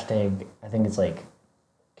 it's hashtag. I think it's like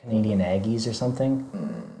Canadian Aggies or something.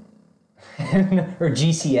 Or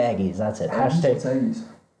GC Aggies. That's it. Hashtag. What's Aggies?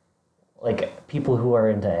 Like people who are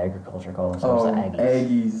into agriculture call themselves Aggies.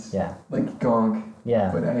 Aggies. Yeah. Like gonk.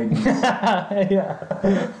 Yeah. But Aggies.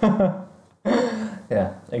 Yeah.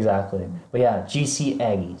 Yeah, exactly. But yeah, GC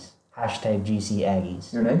Aggies. Hashtag GC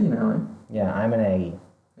Aggies. You're an Aggie now, eh? Yeah, I'm an Aggie.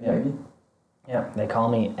 Yeah. Aggie? Yeah, they call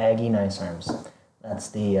me Aggie Nice Arms. That's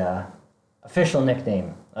the official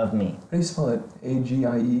nickname of me. How do you spell it?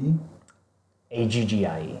 A-G-I-E?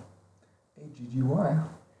 A-G-G-I-E. A-G-G-Y.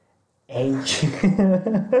 A-G...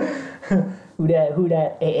 Who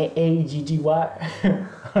that? A-G-G-Y?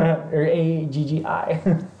 Or A-G-G-I?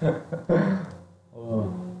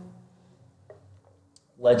 Oh.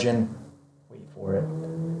 Legend. Wait for it.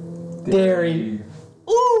 Dairy.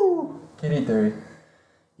 Ooh! Can't eat dairy.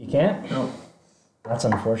 You can't? No. That's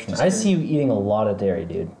unfortunate. I see you eating a lot of dairy,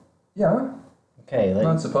 dude. Yeah. Okay, I'm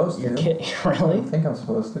not supposed to. You're kidding? I Really? don't think I'm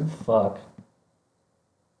supposed to. Fuck.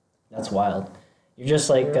 That's wild. You're just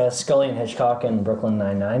like Scully and Hitchcock in Brooklyn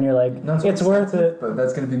Nine-Nine. You're like, Not so it's worth it. But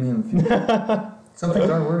that's gonna be me in the future. Some things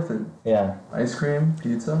are worth it. Yeah. Ice cream,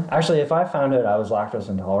 pizza. Actually, if I found out I was lactose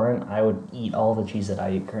intolerant, I would eat all the cheese that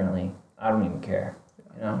I eat currently. I don't even care.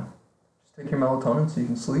 You know? Just take your melatonin so you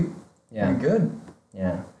can sleep. Yeah. You're good.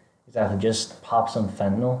 Yeah. Exactly. Just pop some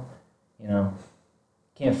fentanyl. You know?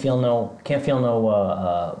 Can't feel no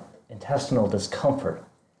intestinal discomfort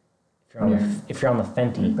if you're on the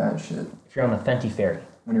Fenty. Bad shit. If you're on the Fenty ferry.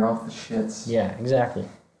 When you're off the shits. Yeah, exactly.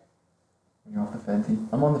 When you're off the Fenty.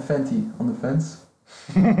 I'm on the Fenty. On the fence.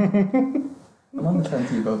 I'm on the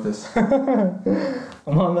Fenty about this.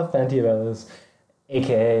 I'm on the Fenty about this.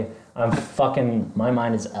 AKA, my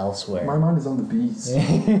mind is elsewhere. My mind is on the bees.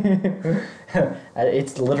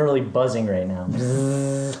 It's literally buzzing right now.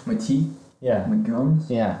 My teeth. Yeah. My gums.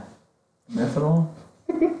 Yeah. Methanol.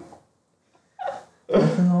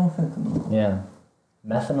 Fentanyl. Yeah.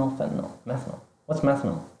 Methanol. What's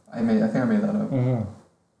methanol? I think I made that up. Mm-hmm.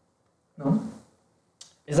 No?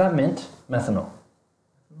 Is that mint? Methanol.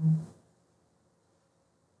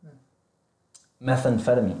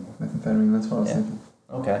 Methamphetamine. Methamphetamine, that's what I was thinking.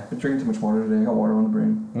 Okay. I've been drinking too much water today. I got water on the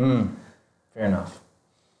brain. Fair enough.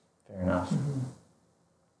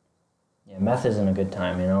 Yeah, meth isn't a good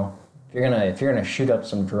time, you know. If you're gonna shoot up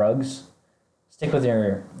some drugs, stick with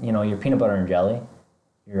your peanut butter and jelly,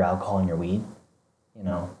 your alcohol and your weed. You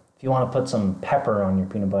know, if you want to put some pepper on your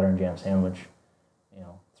peanut butter and jam sandwich, you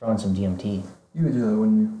know, throw in some DMT. You would do that,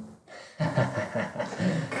 wouldn't you?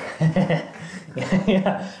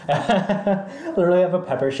 Yeah. Literally have a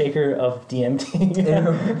pepper shaker of DMT.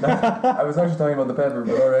 I was actually talking about the pepper,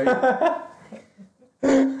 but alright.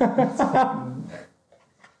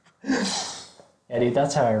 Yeah, dude,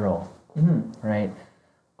 that's how I roll. Mm-hmm. Right?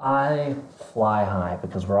 I fly high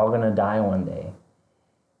because we're all gonna die one day,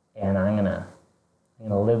 and I'm gonna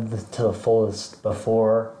live to the fullest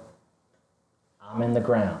before I'm in the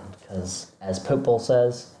ground. Because as Pitbull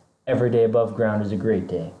says, every day above ground is a great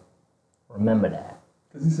day. Remember that.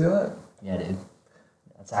 Does he say that? Yeah, dude.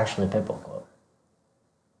 That's actually a Pitbull quote.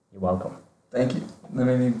 You're welcome. Thank you. That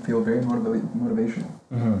made me feel very motivational.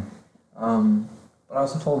 Mm-hmm. But I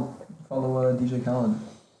also follow DJ Khaled.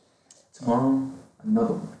 Tomorrow,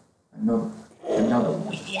 another one.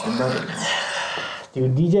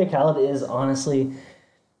 Dude, DJ Khaled is honestly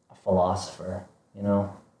a philosopher, you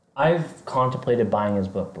know? I've contemplated buying his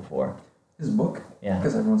book before. His book? Yeah.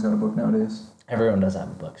 Because everyone's got a book nowadays. Everyone does have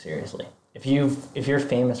a book, seriously. If you're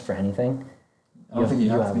famous for anything, I don't think you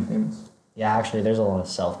have to be famous. Yeah, actually, there's a lot of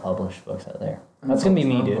self-published books out there. That's gonna be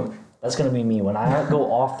me, dude. Book. That's gonna be me when I go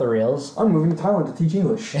off the rails. I'm moving to Thailand to teach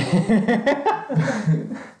English.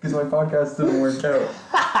 Because my podcast didn't work out.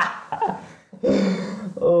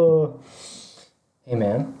 Oh, hey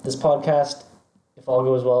man, this podcast, if all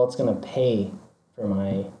goes well, it's gonna pay for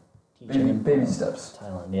my teaching in Baby steps.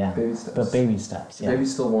 Thailand. Yeah, Baby steps. but baby steps. Yeah.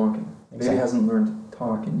 Baby's still walking. Exactly. Baby hasn't learned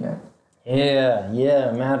talking yet.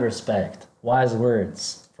 Yeah, mad respect. Wise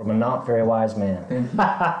words from a not very wise man. Thank you.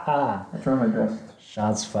 I try my best.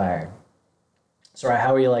 Shots fired. Sorry,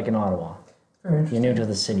 how are you liking Ottawa? Very interesting. You're new to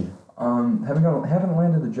the city. Haven't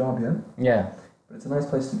landed a job yet, Yeah. but it's a nice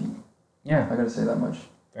place to be. Yeah. I gotta say that much.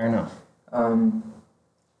 Fair enough. I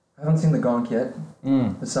haven't seen the gonk yet.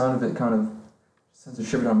 Mm. The sound of it kind of sends a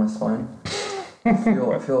shiver down my spine. I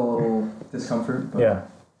feel a little discomfort, but Yeah.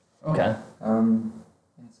 Okay.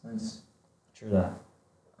 it's nice. True that.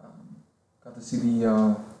 Got to see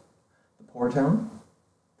the poor town,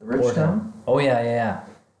 the rich Poor town. Oh yeah.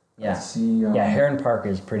 Got to see. Heron Park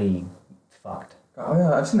is pretty fucked. Oh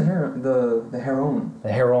yeah, I've seen the heron. The heron.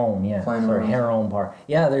 The Heron, yeah. Flying Sorry, around. Heron Park.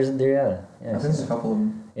 Yeah, yeah. I think there's a couple of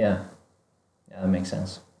them. Yeah. Yeah, that makes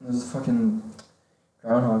sense. There's fucking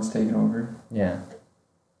groundhogs taking over. Yeah.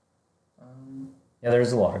 Yeah,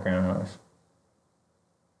 there's a lot of groundhogs.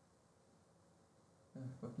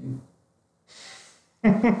 Fuck you.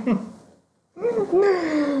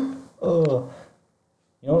 Oh.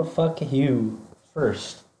 You know what? Fuck you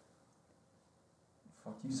first.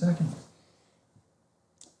 Fuck you second.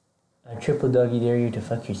 I triple doggy dare you to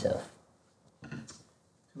fuck yourself. Too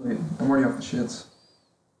late. I'm already off the shits.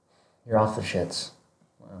 You're off the shits.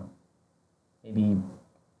 Wow. Maybe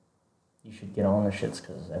you should get on the shits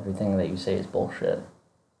because everything that you say is bullshit.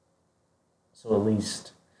 So at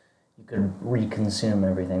least you could reconsume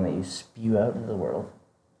everything that you spew out into the world.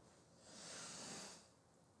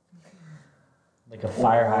 Like a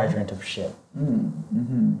fire hydrant of shit.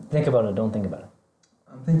 Think about it, don't think about it.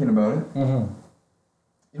 I'm thinking about it. Mm-hmm.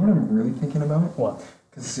 You know what I'm really thinking about? What?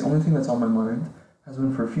 Because it's the only thing that's on my mind. Has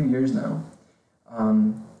been for a few years now.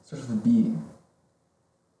 Starts with a B.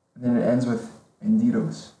 And then it ends with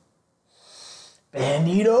Banditos.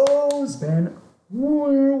 Banditos!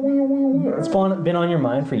 It's been on your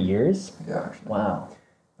mind for years? Yeah, actually. Wow.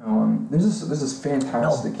 There's this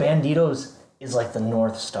fantastic... No, Banditos is like the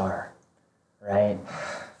North Star, right?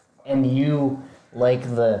 And you, like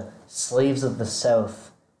the slaves of the South,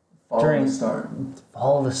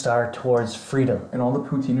 Follow the star towards freedom. And all the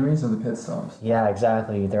poutineries are the pit stops. Yeah,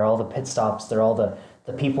 exactly. They're all the pit stops. They're all the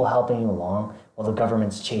people helping you along while the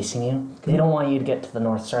government's chasing you. They don't want you to get to the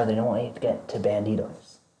North Star. They don't want you to get to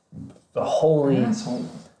Banditos. The holy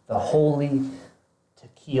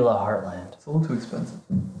tequila heartland. It's a little too expensive.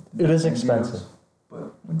 It is expensive.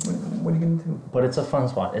 But what are you going to do? But it's a fun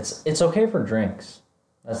spot. It's okay for drinks.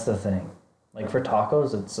 That's the thing. Like for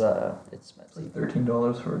tacos, it's expensive. It's like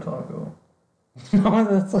 $13 for a taco. No,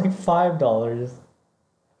 that's like $5.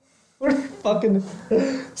 What are you fucking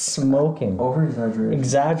smoking? Over exaggeration.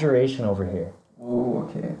 Exaggeration over here. Oh,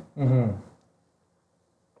 okay. Mm-hmm.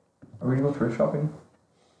 Are we gonna go thrift shopping?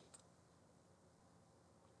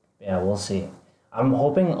 Yeah, we'll see. I'm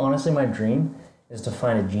hoping, honestly, my dream is to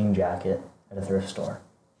find a jean jacket at a thrift store.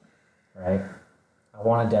 Right? I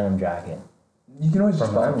want a denim jacket. You can always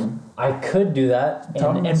just buy one. I could do that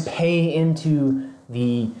and pay into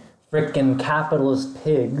the frickin' capitalist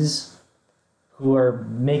pigs who are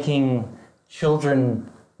making children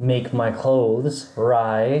make my clothes,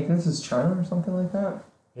 right? This is China or something like that?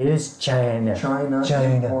 It is China. China.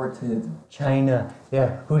 Imported. China.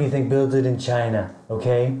 Yeah, who do you think built it in China?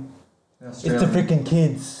 Okay? It's the frickin'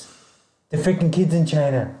 kids. The frickin' kids in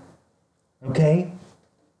China. Okay?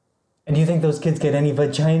 And do you think those kids get any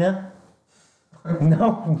vagina?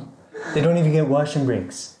 No. They don't even get washing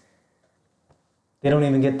breaks. They don't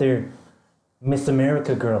even get their Miss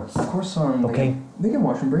America girls. Of course, okay. They get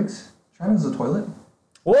washing breaks. China's a toilet.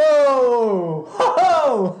 Whoa!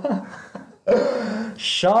 Whoa!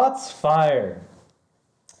 Shots fired.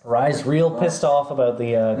 Rye's real pissed off about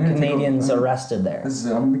the Canadians arrested there. This is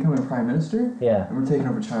it. I'm becoming Prime Minister. Yeah. And we're taking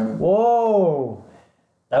over China. Whoa!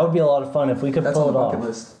 That would be a lot of fun if we could pull it off. That's on the bucket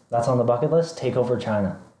list. That's on the bucket list? Take over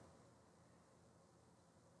China.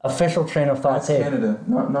 Official train of thought. That's Canada.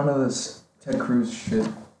 None of this Ted Cruz shit.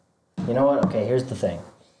 You know what? Okay, here's the thing.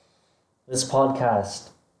 This podcast,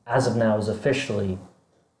 as of now, is officially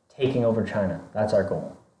taking over China. That's our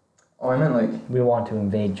goal. Oh, I meant like... We want to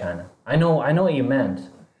invade China. I know what you meant.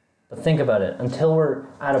 But think about it. Until we're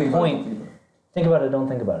at a point... Think about it, don't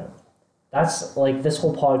think about it. That's like this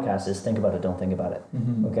whole podcast is think about it, don't think about it.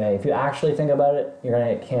 Mm-hmm. Okay? If you actually think about it, you're going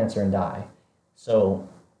to get cancer and die. So...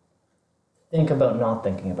 think about not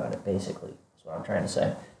thinking about it, basically, is what I'm trying to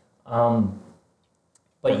say.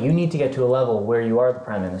 But you need to get to a level where you are the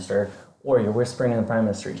Prime Minister, or you're whispering in the Prime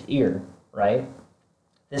Minister's ear, right?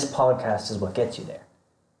 This podcast is what gets you there,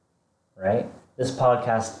 right? This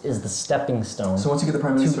podcast is the stepping stone so once you get the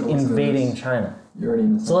Prime Minister to invading China. You're already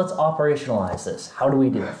in the So let's operationalize this. How do we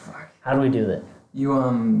do it? How do we do that? You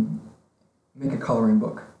make a coloring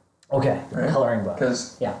book. Okay, right? Coloring book.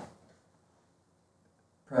 Because... yeah.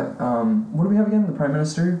 What do we have again? The Prime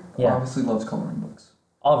Minister obviously loves coloring books.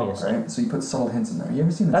 Obviously. Right? So you put subtle hints in there. You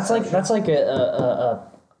ever seen That's like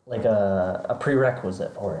a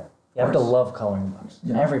prerequisite for it. You have to love coloring books.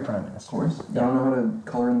 Yeah. Every Prime Minister. Of course. You don't know how to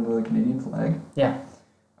color in the Canadian flag? Yeah.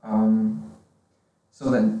 So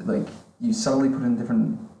then, like, you subtly put in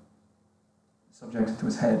different subjects to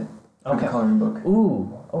his head. Okay. The coloring book.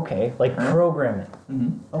 Ooh, okay. Like programming.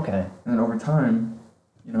 Mm-hmm. Okay. And then over time,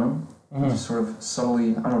 you know, just sort of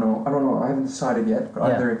subtly, I don't know, I haven't decided yet, but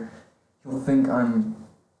either he'll think I'm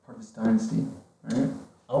part of his dynasty, right?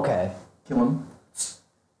 Okay. Kill him.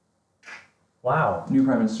 Wow. New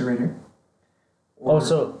Prime Minister right here.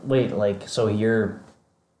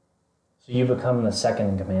 So you become the second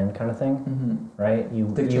in command kind of thing, right?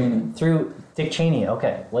 Dick Cheney. Through Dick Cheney,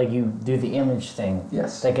 okay. Like you do the image thing.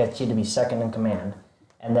 Yes. That gets you to be second in command.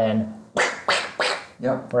 And then,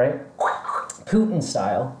 yep. right? Putin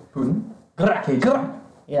style. Putin.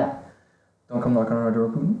 Yeah. Don't come knocking on our door,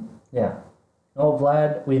 Putin. Yeah. No,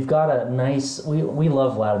 Vlad, we've got a nice... We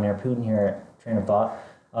love Vladimir Putin here at Train of Thought.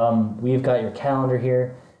 We've got your calendar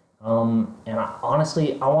here. And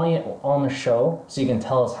honestly, I want you on the show so you can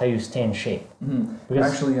tell us how you stay in shape. Mm-hmm.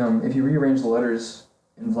 Because actually, if you rearrange the letters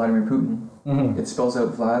in Vladimir Putin, it spells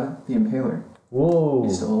out Vlad the Impaler. Whoa.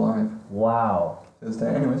 He's still alive. Wow. To this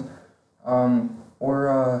day. Anyways.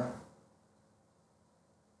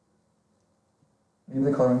 Maybe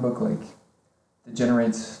the coloring book, like,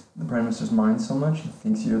 degenerates the Prime Minister's mind so much he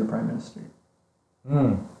thinks you're the Prime Minister.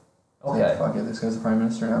 Okay. Like, fuck it, this guy's the Prime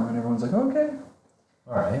Minister now, and everyone's like, okay.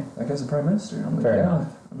 Alright. That guy's the Prime Minister. And I'm like, Fair enough.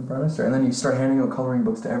 I'm the Prime Minister. And then you start handing out coloring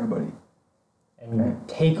books to everybody. And you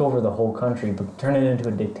take over the whole country, but turn it into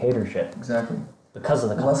a dictatorship. Exactly. because of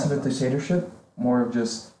the less of comic a books. dictatorship, more of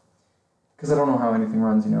just because I don't know how anything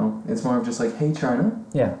runs. You know, it's more of just like, hey, China,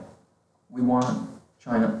 Yeah. we want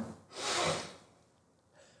China.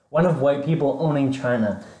 When have white people owning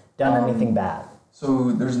China done anything bad?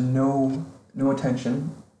 So there's no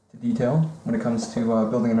attention to detail when it comes to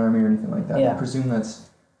building an army or anything like that. Yeah. I presume that's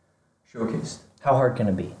showcased. How hard can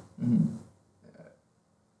it be? Mm-hmm.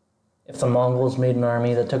 If the Mongols made an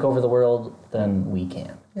army that took over the world, then we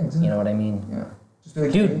can. Yeah, exactly. You know what I mean? Yeah. Just be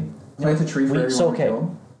like, Dude, hey, plant a tree for everyone so to okay.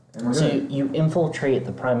 kill, and we're So good. you infiltrate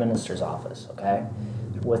the prime minister's office, okay,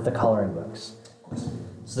 with the coloring books.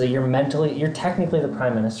 So that you're technically the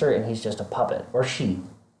prime minister, and he's just a puppet or she,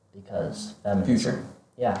 because feminism. Future.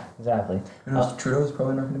 Yeah, exactly. Who knows, Trudeau's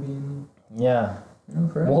probably not going to be in, Yeah,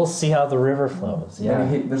 forever. we'll see how the river flows. Yeah.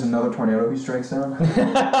 Maybe there's another tornado he strikes down.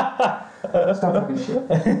 Stop talking shit.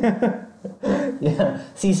 Yeah,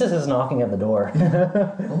 Cesus is knocking at the door.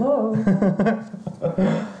 Hello.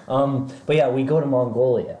 But yeah, we go to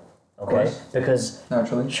Mongolia, okay? course. Because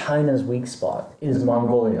Naturally. China's weak spot is Is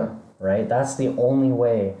Mongolia, Mongolia. right? That's the only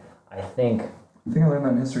way, I think, I think I learned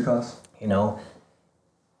that in history class. you know.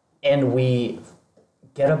 And we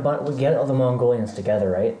get all the Mongolians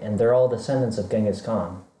together, right? And they're all descendants of Genghis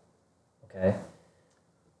Khan, okay?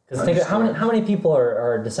 Because think of how many people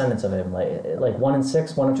are descendants of him? Like 1 in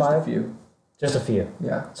 6, 1 in 5? Just a few. Just a few.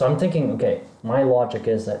 Yeah. So I'm thinking, okay, my logic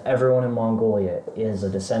is that everyone in Mongolia is a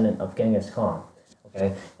descendant of Genghis Khan,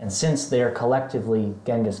 okay? And since they are collectively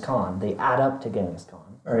Genghis Khan, they add up to Genghis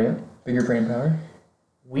Khan. All right. Bigger brain power.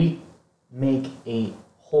 We make a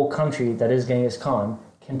whole country that is Genghis Khan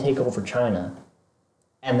can take over China,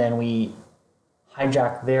 and then we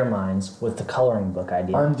hijack their minds with the coloring book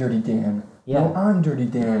idea. I'm Dirty Dan. Yeah. No, I'm Dirty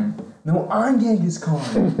Dan. No, I'm Genghis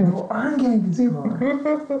Khan. No, I'm Genghis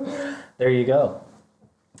Khan. There you go.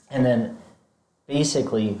 And then,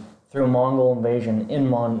 basically, through Mongol invasion in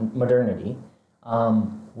modernity,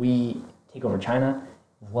 we take over China.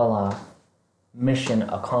 Voila. Mission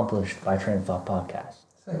accomplished by Train of Thought Podcast.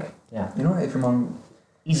 Sick. Yeah. You know what? If your mom...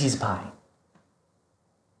 Easy as pie.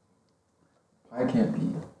 Pie can't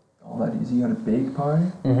be all that easy. You gotta bake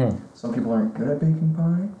pie. Mm-hmm. Some people aren't good at baking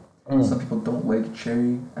pie. Mm. Some people don't like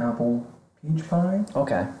cherry, apple, peach pie.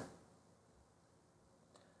 Okay.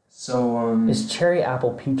 So, Is cherry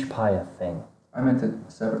apple peach pie a thing? I meant it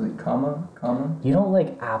separately. Comma. You don't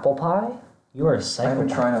like apple pie? You are a I psychopath.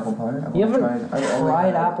 haven't tried apple pie. I've You only haven't I've only tried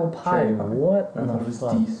had apple pie? cherry What I in thought the it was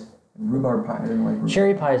fuck? decent. Rhubarb pie. I didn't like rhubarb.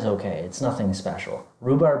 Cherry pie is okay. It's nothing special.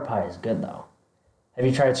 Rhubarb pie is good though. Have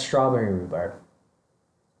you tried strawberry rhubarb?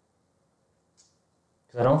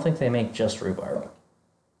 Because I don't think they make just rhubarb.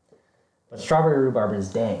 But strawberry rhbarb is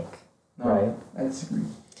dank, No, right? I disagree.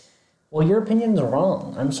 Well, your opinion's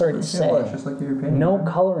wrong. I'm sorry to Yeah, say. well, it's just like your opinion. No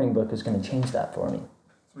coloring book is going to change that for me.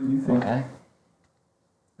 That's what you think. Okay?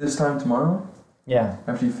 This time tomorrow, Yeah.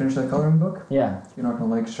 after you finish that coloring book, Yeah. you're not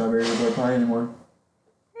gonna like strawberry rhubarb pie anymore.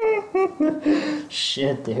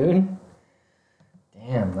 Shit, dude.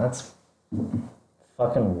 Damn, that's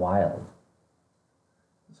fucking wild.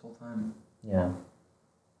 This whole time, Yeah.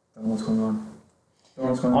 don't know what's going on. Don't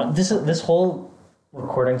know what's going on. This whole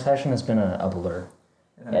recording session has been a blur.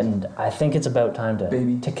 It has And I think it's about time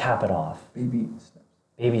to cap it off. baby steps.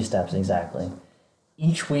 Baby steps, exactly.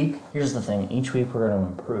 Each week, here's the thing, each week we're going to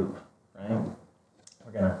improve, right?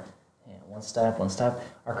 We're going to, one step.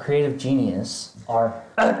 Our creative genius, our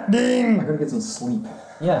acting. I gotta get some sleep.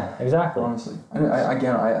 Yeah, exactly. Honestly, I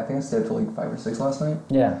think I stayed up till like 5 or 6 last night.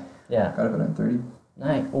 Yeah. Got up at 9:30.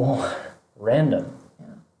 Nice. Oh, random. Yeah.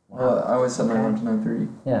 Well, I always set my alarm to 9:30.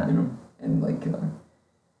 Yeah. You know, and like,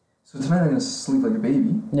 so tonight I'm gonna sleep like a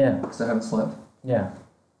baby Yeah. because I haven't slept. Yeah.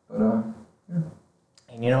 But yeah.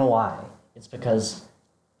 And you know why? It's because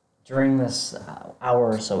during this hour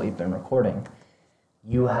or so we've been recording,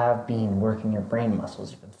 you have been working your brain muscles.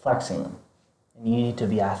 You've been flexing them. And you need to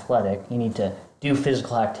be athletic. You need to do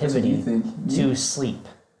physical activity That's what you think. to sleep.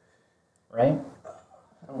 Right?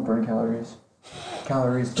 I don't burn calories.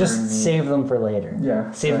 Calories burn Just me. save them for later. Yeah.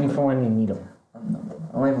 Save them for when you need them. I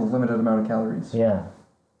only have a limited amount of calories. Yeah.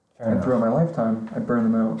 Fair And enough. throughout my lifetime, I burn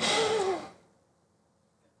them out.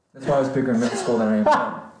 That's why I was bigger in middle school than I am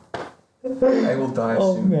now. I will die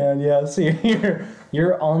Oh soon. man, yeah. So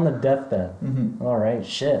you're on the deathbed. Mm-hmm. All right,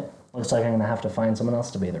 shit. Looks like I'm gonna have to find someone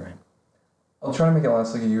else to bathe her in. I'll try to make it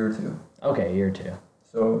last like a year or two. Okay, a year or two.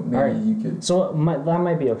 So maybe Alright. you could. So that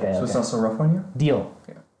might be okay. So okay. it's not so rough on you? Deal.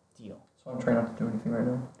 Yeah. Deal. So I'm trying not to do anything right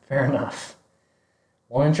now. Fair enough.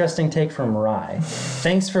 Well, interesting take from Rye.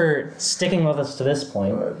 Thanks for sticking with us to this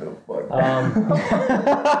point. No fuck.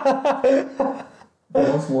 The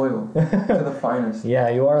most loyal. To the finest. Yeah,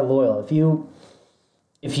 you are loyal. If you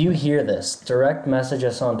if you hear this, direct message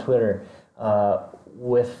us on Twitter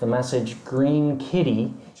with the message Green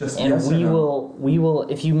Kitty, we will.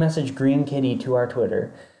 If you message Green Kitty to our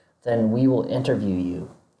Twitter, then we will interview you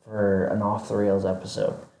for an Off the Rails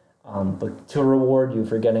episode. But to reward you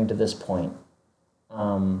for getting to this point,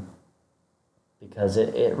 because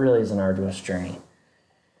it really is an arduous journey.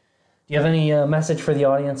 Do you have any message for the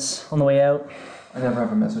audience on the way out? I never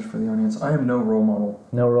have a message for the audience. I have no role model.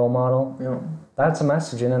 No role model? Yeah. That's a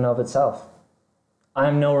message in and of itself.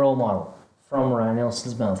 I'm no role model. From Ryan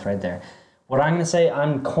Nielsen's mouth right there. What I'm going to say,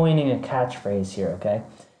 I'm coining a catchphrase here, okay?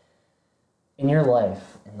 In your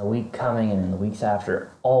life, in the week coming and in the weeks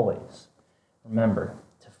after, always remember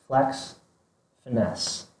to flex,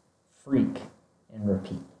 finesse, freak, and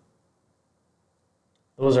repeat.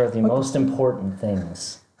 Those are the most important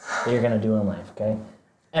things that you're going to do in life, okay?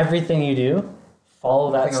 Everything you do,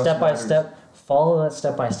 follow that step-by-step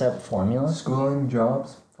formula. Schooling,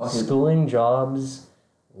 jobs. Schooling, jobs,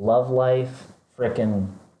 love life, frickin'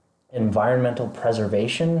 environmental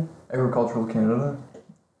preservation. Agricultural Canada.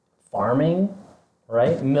 Farming,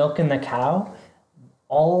 right? Milking the cow.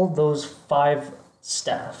 All those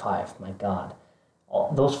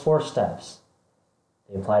those 4 steps,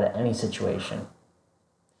 they apply to any situation.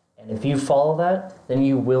 And if you follow that, then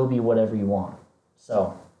you will be whatever you want.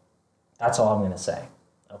 So, that's all I'm going to say,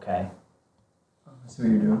 okay? I see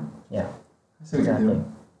what you're doing. Yeah, I see what you're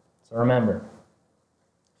doing. So remember,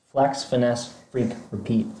 flex, finesse, freak,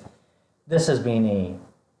 repeat. This has been a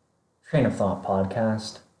Train of Thought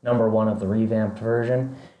podcast, number 1 of the revamped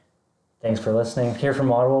version. Thanks for listening. Here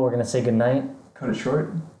from Ottawa, we're going to say goodnight. Cut it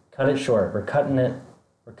short? Cut it short. We're cutting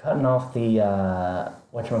off the,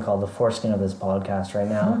 the foreskin of this podcast right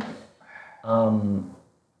now.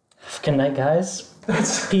 Good night, guys.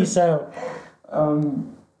 Peace out.